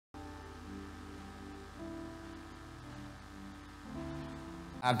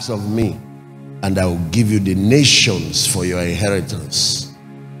Ask of me, and I will give you the nations for your inheritance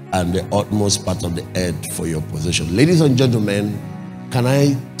and the utmost part of the earth for your possession. Ladies and gentlemen, can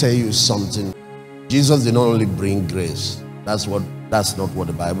I tell you something? Jesus did not only bring grace. That's not what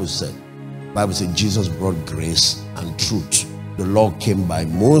the Bible said. The Bible said Jesus brought grace and truth. The law came by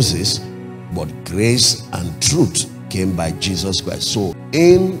Moses, but grace and truth came by Jesus Christ. So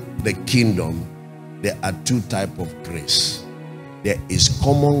in the kingdom, there are two types of grace. There is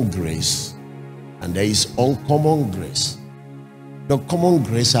common grace and there is uncommon grace. The common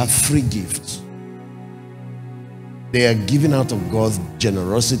grace are free gifts. They are given out of God's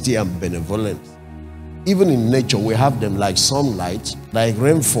generosity and benevolence. Even in nature, we have them like sunlight, like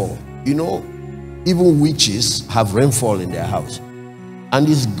rainfall. You know, even witches have rainfall in their house. And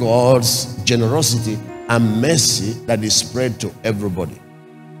it's God's generosity and mercy that is spread to everybody.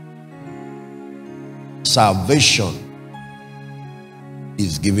 Salvation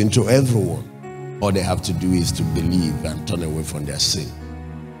is given to everyone. All they have to do is to believe and turn away from their sin.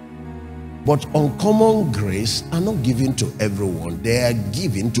 But uncommon grace are not given to everyone. They are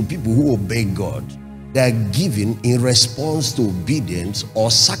given to people who obey God. They are given in response to obedience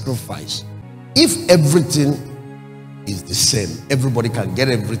or sacrifice. If everything is the same, everybody can get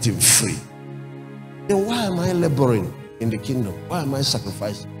everything free, then why am I laboring in the kingdom? Why am I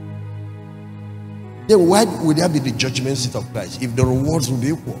sacrificing? Then why would there be the judgment seat of Christ if the rewards will be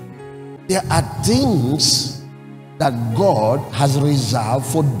equal? There are things that God has reserved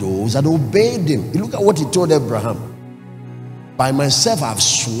for those that obeyed him. You look at what he told Abraham. By myself I have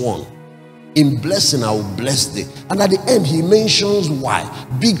sworn, in blessing I will bless thee. And at the end he mentions why.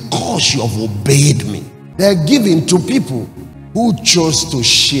 Because you have obeyed me. They are given to people who chose to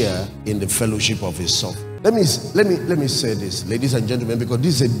share in the fellowship of his son. Let me say this, ladies and gentlemen, because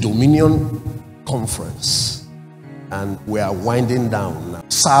this is a dominion conference and we are winding down now.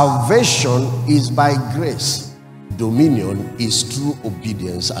 Salvation is by grace. Dominion is through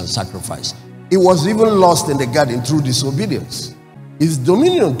obedience and sacrifice. It was even lost in the garden through disobedience. It's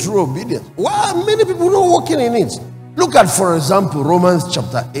dominion through obedience. Why are many people not walking in it? Look at, for example, Romans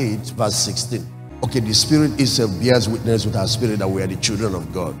chapter 8 verse 16. Okay, the Spirit itself bears witness with our spirit that we are the children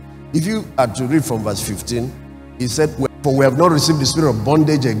of God. If you are to read from verse 15, he said, for we have not received the spirit of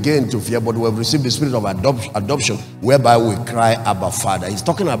bondage again to fear, but we have received the spirit of adoption, whereby we cry, Abba, Father. He's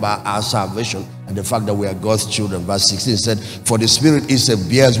talking about our salvation and the fact that we are God's children. Verse 16 said, for the Spirit itself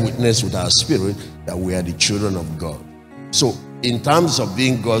bears witness with our spirit that we are the children of God. So, in terms of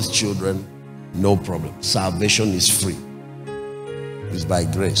being God's children, no problem. Salvation is free. It's by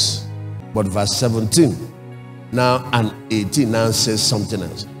grace. But verse 17 now and 18 now says something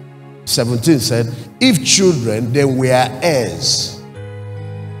else. 17 said, if children, then we are heirs,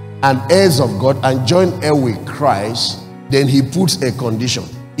 and heirs of God, and joint heir with Christ. Then he puts a condition,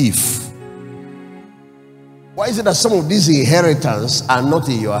 if. Why is it that some of these inheritance are not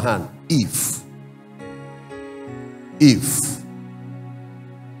in your hand? If.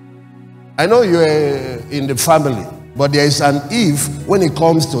 I know you're in the family, but there is an if when it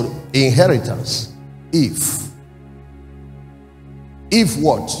comes to inheritance. If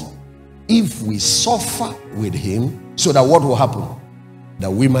what? If we suffer with him, so that what will happen?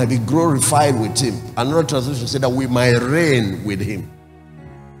 That we might be glorified with him. Another translation said that we might reign with him.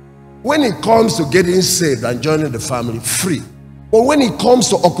 When it comes to getting saved and joining the family, free. But when it comes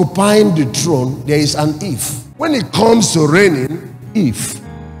to occupying the throne, there is an if. When it comes to reigning, if.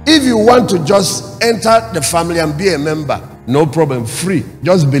 If you want to just enter the family and be a member, no problem, free.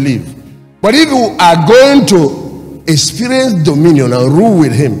 Just believe. But if you are going to experience dominion and rule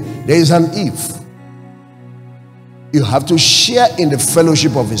with him, there is an if. You have to share in the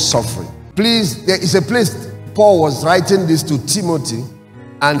fellowship of his suffering. Please, there is a place Paul was writing this to Timothy,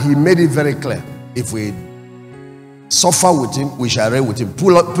 and he made it very clear. If we suffer with him, we shall reign with him.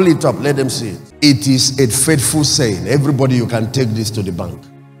 Pull it up, let them see it. It is a faithful saying. Everybody, you can take this to the bank.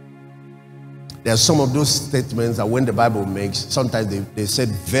 There are some of those statements that when the Bible makes, sometimes they said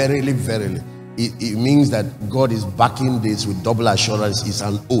verily, verily. It means that God is backing this with double assurance. It's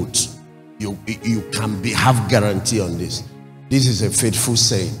an oath. You can have guarantee on this. This is a faithful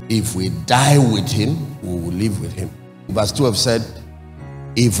saying. If we die with him, we will live with him. Verse 12 said,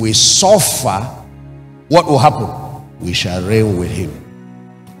 if we suffer, what will happen? We shall reign with him.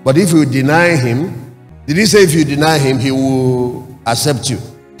 But if you deny him, did he say if you deny him, he will accept you?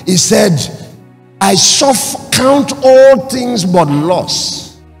 He said, I count all things but loss,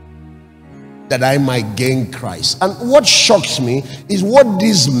 that I might gain Christ. And what shocks me is what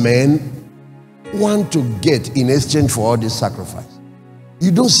these men want to get in exchange for all this sacrifice.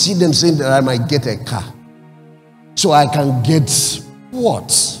 You don't see them saying that I might get a car, so I can get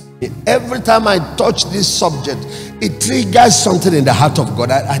What? Every time I touch this subject, it triggers something in the heart of God.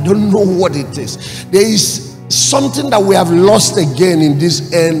 I don't know what it is. There is something that we have lost again in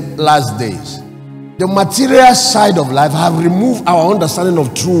these last days. The material side of life have removed our understanding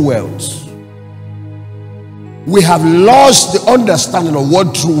of true wealth. We have lost the understanding of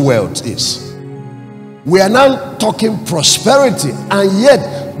what true wealth is. We are now talking prosperity, and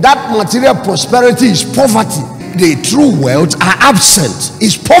yet that material prosperity is poverty. The true wealth are absent.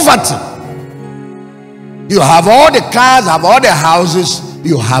 It's poverty. You have all the cars, have all the houses,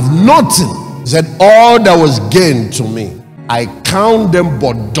 you have nothing. He said, all that was gained to me, I count them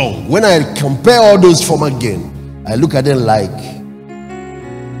but dung. When I compare all those former gain, I look at them like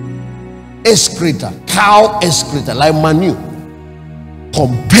excreta, cow excreta, like manure,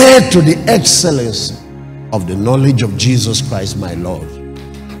 compared to the excellence of the knowledge of Jesus Christ my Lord,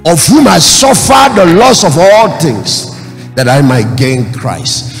 of whom I suffered the loss of all things, that I might gain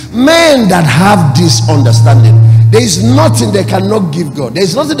Christ. Men that have this understanding, there is nothing they cannot give God. There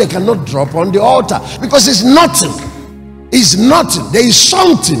is nothing they cannot drop on the altar, because it's nothing. It's nothing. There is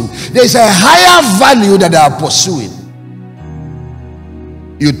something. There is a higher value that they are pursuing.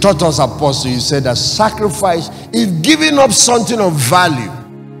 You taught us, apostle, you said that sacrifice is giving up something of value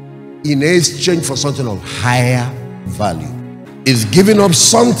in exchange for something of higher value. Is giving up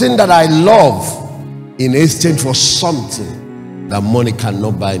something that I love in exchange for something that money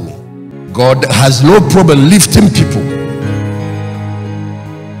cannot buy me. God has no problem lifting people.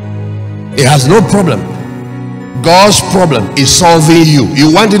 He has no problem. God's problem is solving you.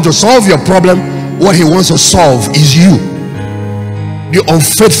 You want him to solve your problem. What he wants to solve is you. The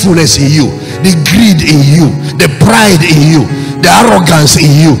unfaithfulness in you, the greed in you, the pride in you, the arrogance in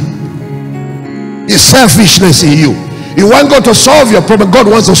you, the selfishness in you. You want God to solve your problem. God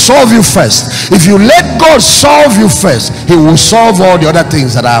wants to solve you first. If you let God solve you first, he will solve all the other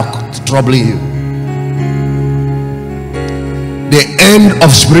things that are troubling you. The end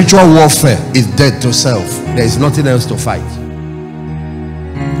of spiritual warfare is death to self. There is nothing else to fight.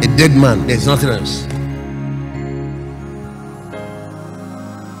 A dead man, there is nothing else.